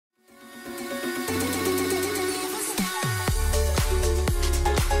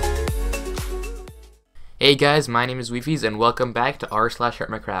Hey guys, my name is Wifies and welcome back to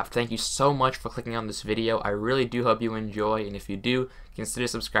r/HermitCraft. Thank you so much for clicking on this video. I really do hope you enjoy, and if you do, consider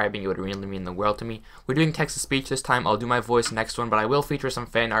subscribing. It would really mean the world to me. We're doing text-to-speech this time. I'll do my voice next one, but I will feature some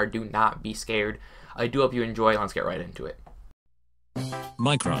fan art. Do not be scared. I do hope you enjoy. Let's get right into it.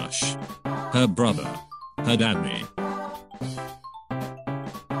 My crush. Her brother. Her daddy.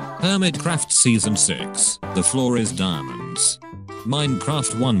 HermitCraft Season 6. The floor is diamonds.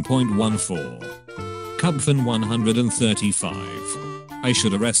 Minecraft 1.14. Cubfin 135. I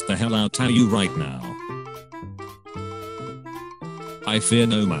should arrest the hell out of you right now. I fear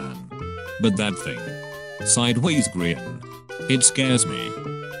no man. But that thing. Sideways grin. It scares me.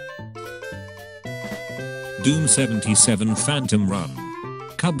 Doom 77 Phantom Run.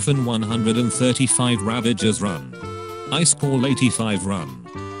 Cubfin 135 Ravagers Run. Ice Call 85 Run.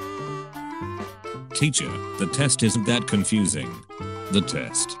 Teacher, the test isn't that confusing. The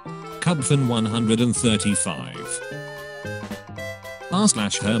test. Cubfin 135.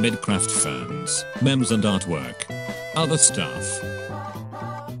 r/HermitCraft fans, memes and artwork. Other stuff.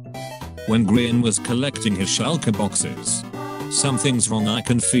 When Grian was collecting his shulker boxes. Something's wrong, I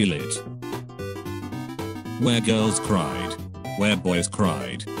can feel it. Where girls cried. Where boys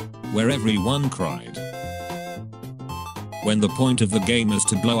cried. Where everyone cried. When the point of the game is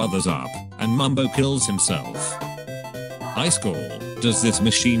to blow others up, and Mumbo kills himself. Ice Call. Does this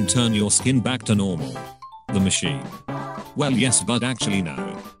machine turn your skin back to normal? The machine. Well, yes, but actually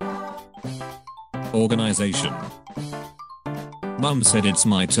no. Organization. Mum said it's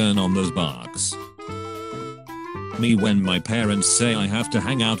my turn on those barks. Me when my parents say I have to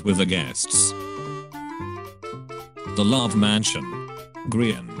hang out with the guests. The Love Mansion.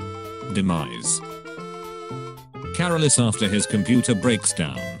 Grian. Demise. Careless after his computer breaks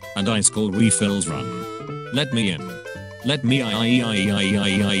down, and Ice Call refills run. Let me in. Let me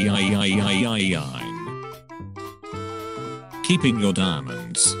Keeping your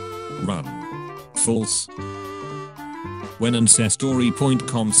diamonds. Run. False. When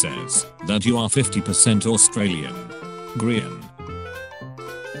Ancestry.com says that you are 50% Australian. Grian.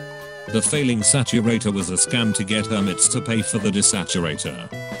 The failing saturator was a scam to get hermits to pay for the desaturator.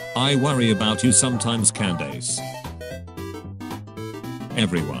 I worry about you sometimes, Candace.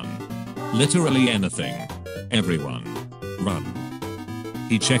 Everyone. Literally anything. Everyone. Run.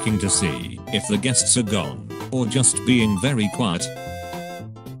 He checking to see if the guests are gone, or just being very quiet.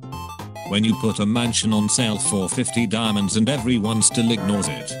 When you put a mansion on sale for 50 diamonds and everyone still ignores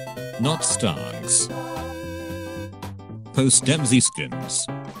it. Not Starks. Post-Demsy skins.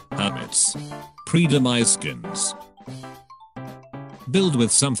 Hermits. Pre-demise skins. Build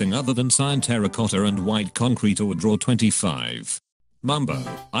with something other than cyan terracotta and white concrete or draw 25. Mumbo.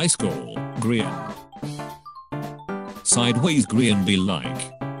 Ice Call. Grian. Sideways Grian be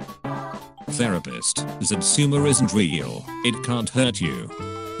like. Therapist. Zatsuma isn't real. It can't hurt you.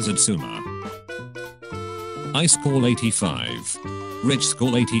 Zatsuma. Ice Call 85. Rich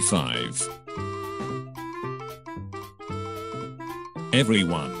Call 85.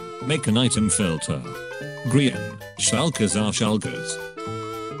 Everyone. Make an item filter. Grian. Shulkers are shulkers.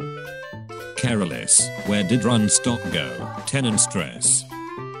 Careless. Where did run stock go? Tenant stress.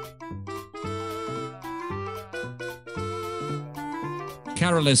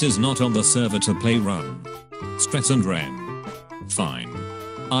 Careless is not on the server to play run. Stress and Ren. Fine.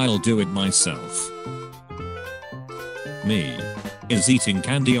 I'll do it myself. Me. Is eating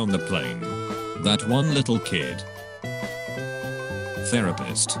candy on the plane. That one little kid.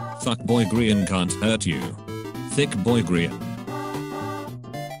 Therapist. Fuckboy Grian can't hurt you. Thick boy Grian.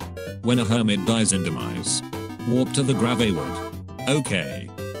 When a hermit dies in demise. Warp to the Gravewood. Okay.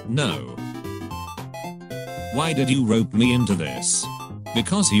 No. Why did you rope me into this?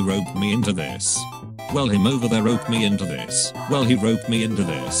 Because he roped me into this. Well, him over there roped me into this. Well, he roped me into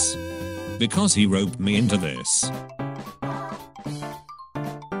this. Because he roped me into this.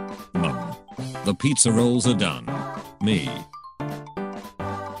 Mum. The pizza rolls are done. Me.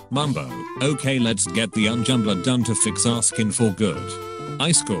 Mumbo. Okay, let's get the unjumbler done to fix our skin for good.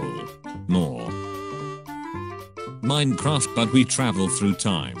 Ice Call. More. Minecraft, but we travel through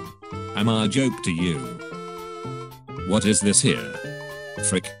time. Am I a joke to you? What is this here?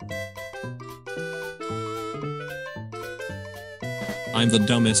 Frick. I'm the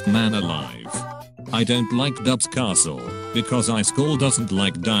dumbest man alive. I don't like Dub's Castle, because Ice Call doesn't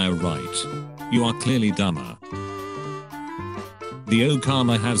like diorite. You are clearly dumber. The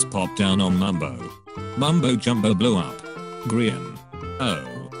Okama has popped down on Mumbo. Mumbo Jumbo blew up. Grian.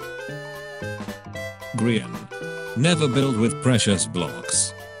 Oh. Grian. Never build with precious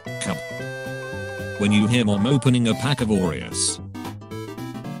blocks. Come. When you hear Mom opening a pack of Oreos.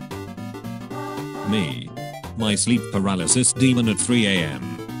 Me. my sleep paralysis demon at 3 AM.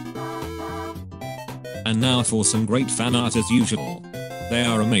 And now for some great fan art as usual. They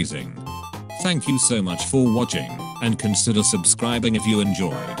are amazing. Thank you so much for watching, and consider subscribing if you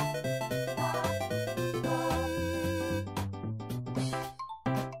enjoyed.